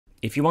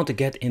If you want to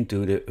get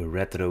into the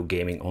retro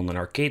gaming on an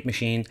arcade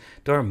machine,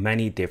 there are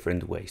many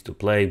different ways to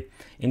play.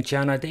 In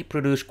China they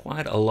produce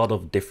quite a lot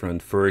of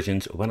different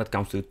versions when it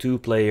comes to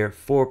 2-player,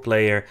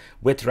 4-player,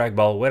 with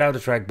trackball, without a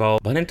trackball.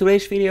 But in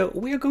today's video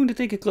we are going to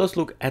take a close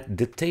look at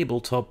the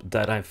tabletop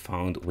that I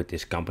found with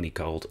this company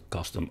called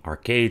Custom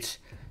Arcades.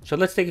 So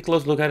let's take a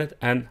close look at it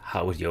and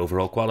how is the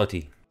overall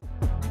quality.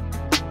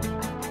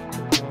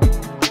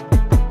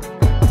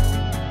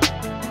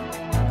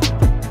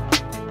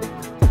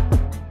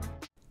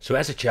 So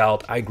as a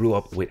child I grew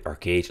up with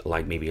arcades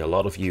like maybe a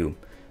lot of you.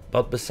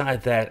 But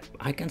besides that,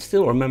 I can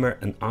still remember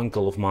an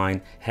uncle of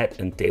mine had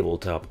a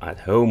tabletop at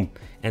home.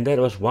 And that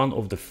was one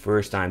of the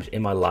first times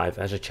in my life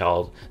as a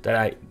child that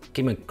I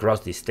came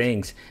across these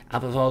things. I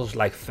was always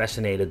like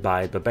fascinated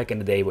by it, but back in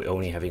the day we were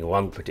only having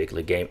one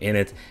particular game in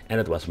it, and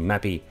it was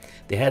Mappy.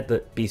 They had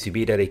the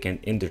PCB that he can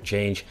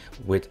interchange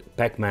with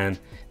Pac-Man,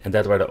 and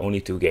that were the only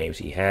two games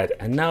he had.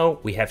 And now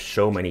we have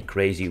so many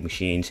crazy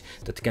machines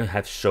that can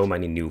have so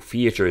many new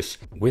features.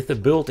 With the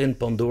built-in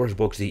Pandora's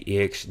Box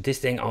DX, this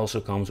thing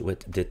also comes with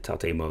the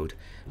Tate mode.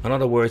 In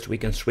other words, we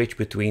can switch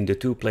between the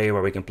 2-player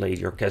where we can play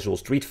your casual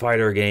Street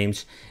Fighter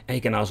games, and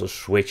you can also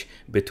switch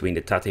between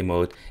the Tate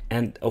mode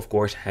and of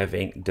course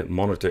having the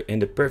monitor in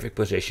the perfect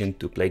position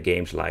to play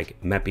games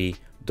like Mappy,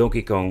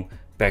 Donkey Kong,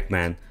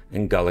 Pac-Man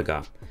and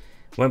Galaga.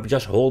 When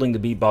just holding the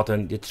B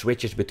button it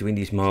switches between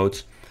these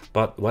modes.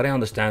 But what I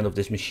understand of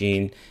this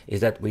machine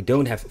is that we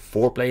don't have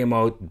 4-player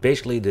mode.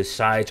 Basically the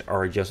sides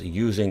are just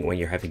using when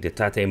you're having the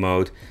Tate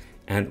mode,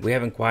 and we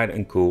have quite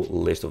a cool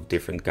list of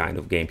different kind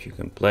of games you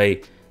can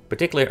play,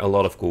 particularly a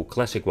lot of cool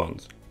classic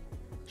ones.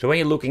 So when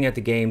you're looking at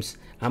the games,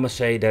 I must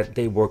say that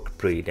they work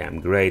pretty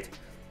damn great.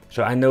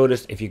 So I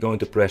noticed if you're going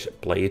to press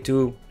player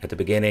 2 at the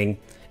beginning,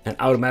 and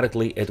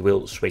automatically it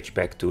will switch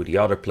back to the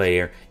other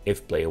player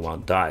if player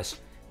 1 dies.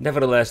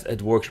 Nevertheless,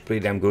 it works pretty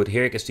damn good.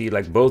 Here you can see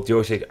like both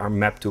joysticks are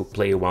mapped to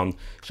player 1.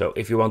 So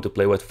if you want to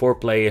play with 4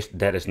 players,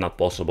 that is not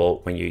possible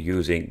when you're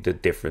using the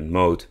different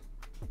mode.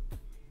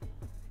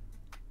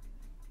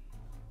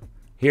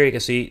 Here you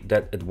can see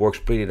that it works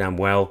pretty damn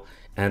well,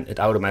 and it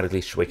automatically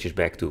switches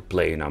back to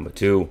player number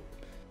 2.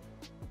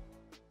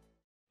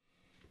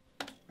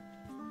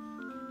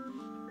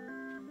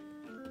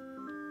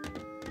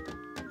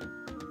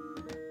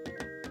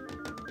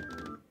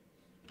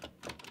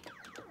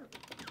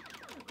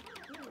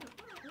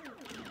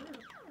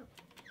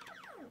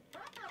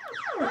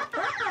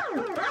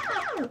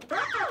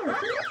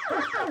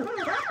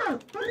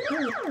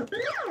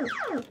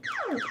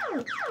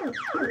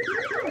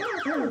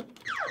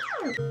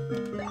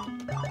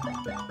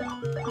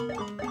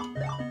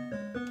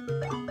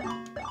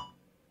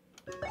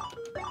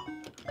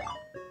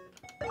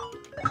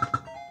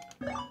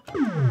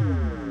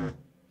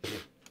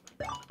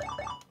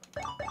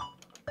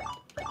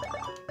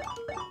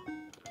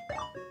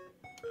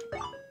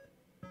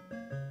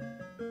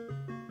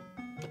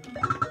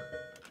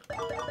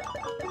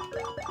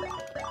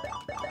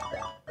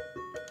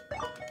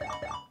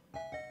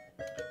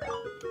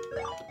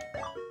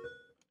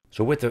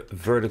 So with the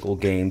vertical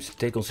games,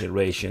 take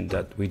consideration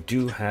that we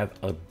do have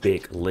a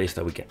big list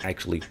that we can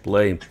actually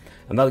play.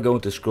 I'm not going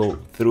to scroll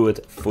through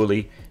it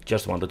fully,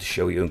 just wanted to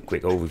show you a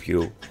quick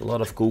overview. A lot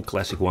of cool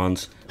classic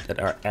ones that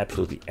are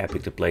absolutely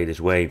epic to play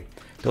this way.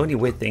 The only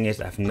weird thing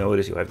is I've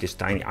noticed you have this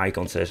tiny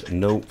icon that says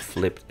no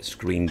flipped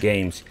screen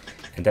games.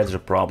 And that is a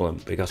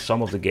problem, because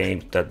some of the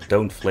games that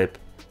don't flip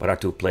but are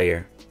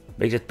 2-player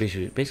makes it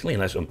basically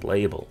less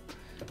unplayable.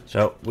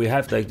 So we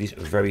have like these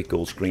very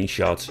cool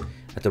screenshots.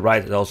 At the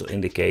right it also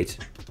indicates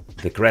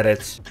the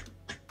credits.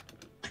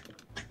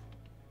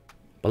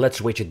 But let's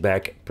switch it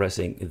back,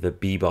 pressing the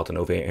B button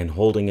over here and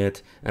holding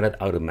it, and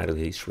that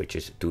automatically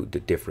switches to the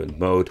different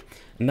mode.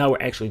 And now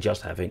we're actually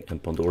just having a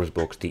Pandora's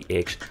Box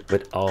DX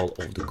with all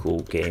of the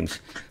cool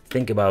games.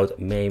 Think about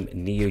MAME,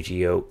 Neo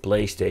Geo,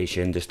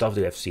 PlayStation, the stuff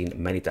that you have seen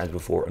many times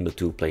before on the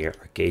 2-player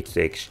arcade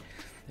sticks.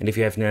 And if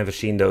you have never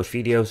seen those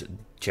videos,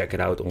 check it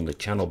out on the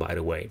channel by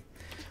the way.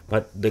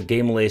 But the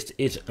game list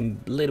is a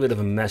little bit of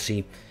a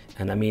messy,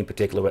 and I mean in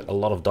particular with a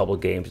lot of double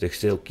games they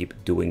still keep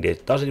doing this.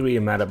 Doesn't really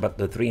matter, but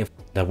the 3 and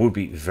 4, that would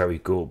be very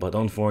cool, but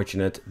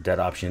unfortunate that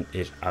option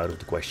is out of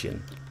the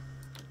question.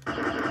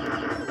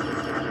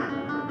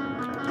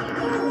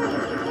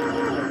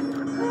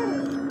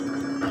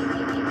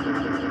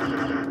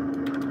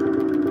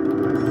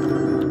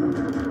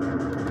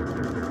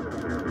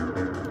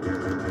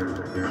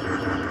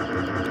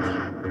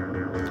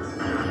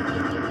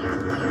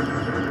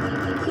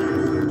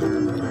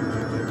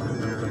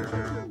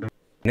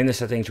 And in the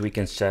settings we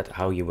can set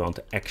how you want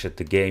to exit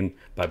the game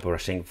by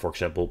pressing, for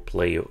example,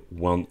 player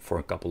 1 for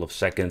a couple of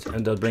seconds,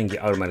 and that'll bring you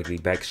automatically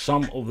back.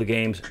 Some of the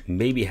games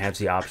maybe have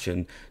the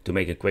option to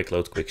make a quick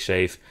load, quick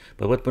save,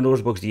 but with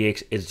Pandora's Box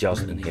DX it's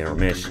just a hit or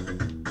miss.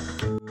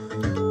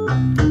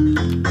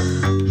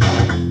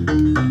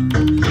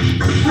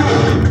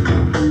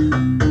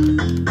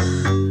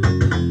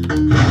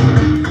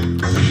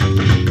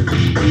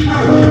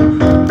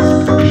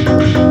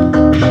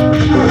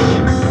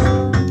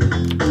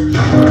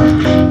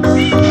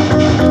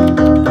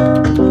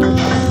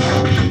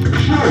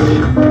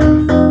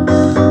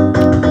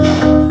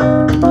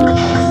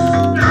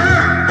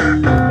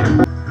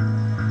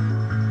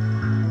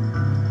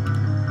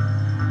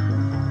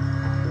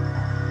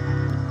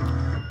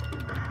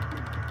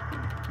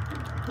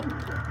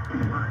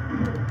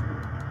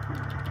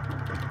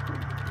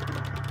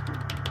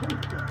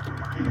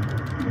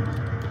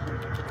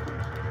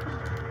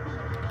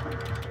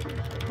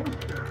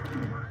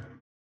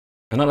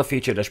 Another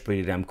feature that's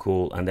pretty damn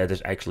cool, and that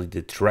is actually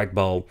the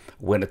trackball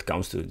when it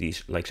comes to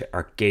these, like, say,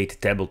 arcade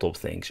tabletop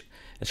things.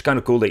 It's kind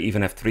of cool. They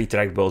even have 3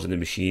 trackballs in the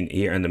machine,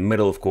 here in the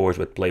middle, of course,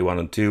 with play 1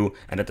 and 2,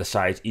 and at the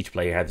sides each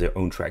player have their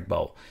own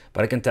trackball.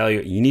 But I can tell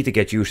you, you need to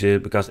get used to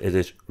it because it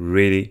is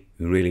really,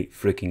 really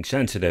freaking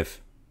sensitive.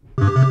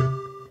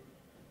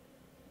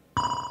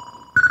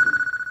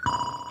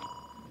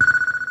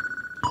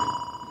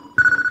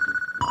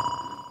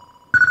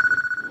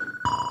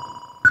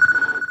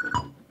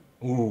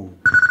 Ooh.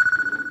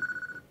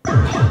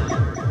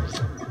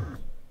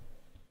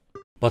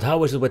 But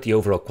how is it with the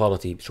overall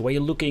quality? So when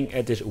you're looking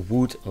at this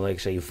wood, like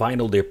say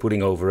vinyl they're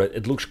putting over it,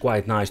 it looks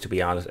quite nice, to be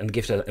honest, and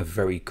gives it a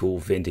very cool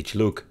vintage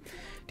look.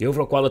 The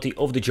overall quality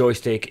of the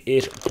joystick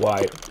is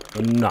quite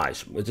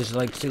nice. It is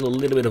like still a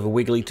little bit of a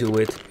wiggly to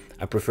it.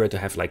 I prefer to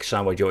have like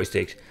Samurai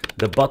joysticks.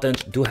 The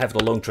buttons do have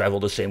the long travel,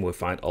 the same we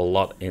find a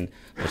lot in,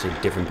 let's say,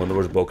 different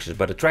Pandora's boxes,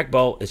 but the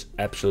trackball is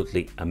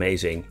absolutely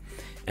amazing.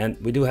 And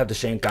we do have the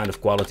same kind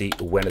of quality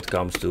when it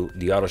comes to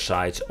the other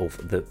sides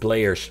of the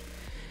players.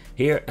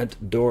 Here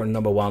at door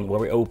number 1, where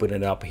we open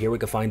it up, here we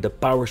can find the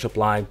power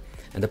supply.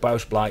 And the power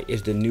supply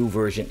is the new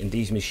version in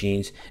these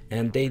machines,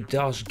 and they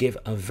does give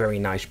a very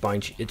nice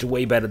punch. It's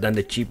way better than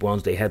the cheap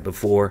ones they had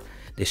before.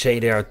 They say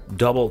they are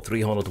double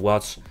 300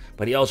 watts,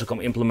 but they also come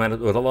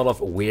implemented with a lot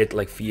of weird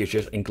like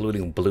features,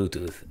 including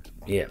Bluetooth.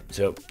 Yeah,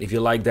 so if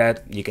you like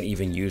that, you can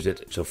even use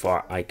it, so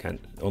far I can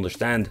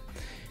understand.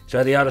 So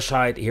at the other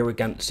side, here we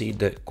can see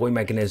the coin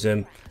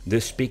mechanism,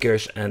 the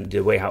speakers, and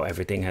the way how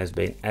everything has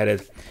been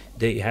added.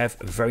 They have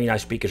very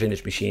nice speakers in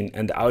this machine,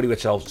 and the audio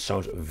itself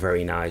sounds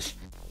very nice.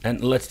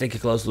 And let's take a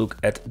close look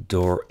at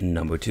door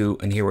number 2,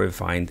 and here we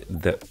find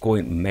the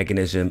coin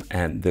mechanism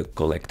and the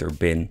collector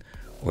bin,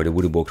 or the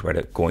wooden box where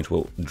the coins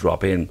will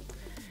drop in.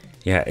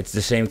 Yeah, it's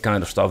the same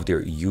kind of stuff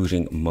they're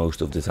using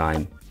most of the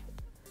time.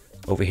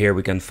 Over here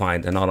we can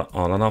find another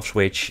on and off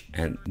switch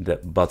and the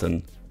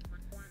button.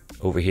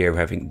 Over here we're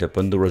having the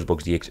Pandora's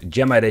Box DX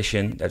Gemma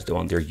Edition. That's the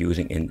one they're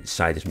using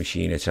inside this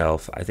machine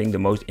itself. I think the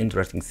most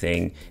interesting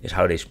thing is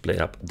how they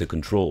split up the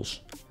controls.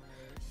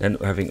 Then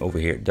we're having over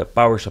here the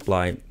power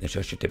supply. It's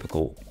just your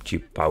typical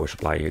cheap power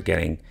supply you're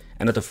getting.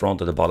 And at the front,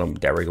 at the bottom,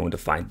 there we're going to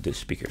find the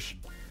speakers.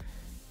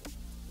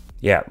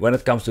 Yeah, when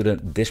it comes to the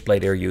display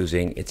they're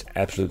using, it's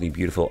absolutely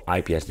beautiful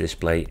IPS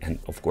display. And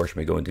of course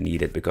we're going to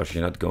need it because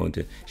you're not going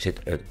to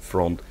sit at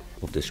front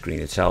of the screen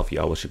itself.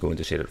 You're always going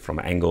to sit it from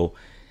an angle.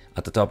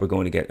 At the top we're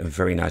going to get a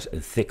very nice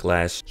thick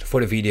glass. So for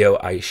the video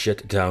I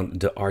shut down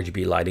the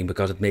RGB lighting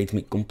because it made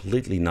me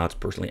completely nuts.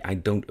 Personally, I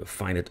don't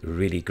find it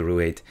really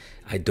great.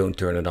 I don't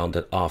turn it on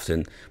that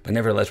often. But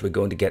nevertheless, we're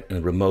going to get a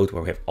remote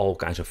where we have all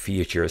kinds of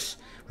features.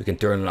 We can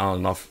turn it on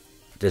and off.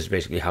 This is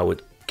basically how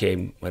it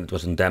came when it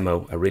was in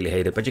demo. I really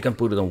hate it, but you can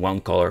put it on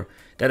one color.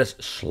 That is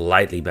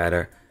slightly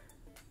better.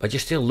 But you're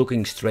still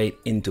looking straight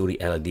into the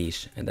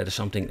LEDs. And that is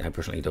something I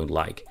personally don't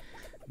like.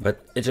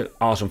 But it's an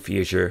awesome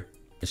feature,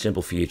 a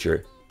simple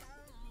feature.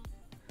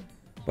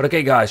 But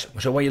okay guys,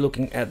 so when you're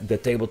looking at the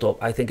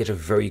tabletop, I think it's a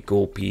very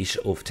cool piece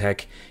of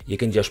tech. You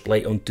can just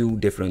play on 2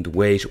 different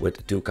ways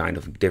with 2 kind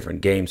of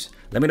different games.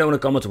 Let me know in the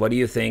comments, what do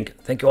you think?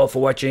 Thank you all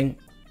for watching.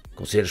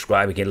 Consider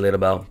subscribing, hit the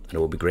little bell, and it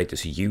will be great to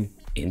see you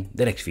in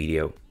the next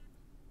video.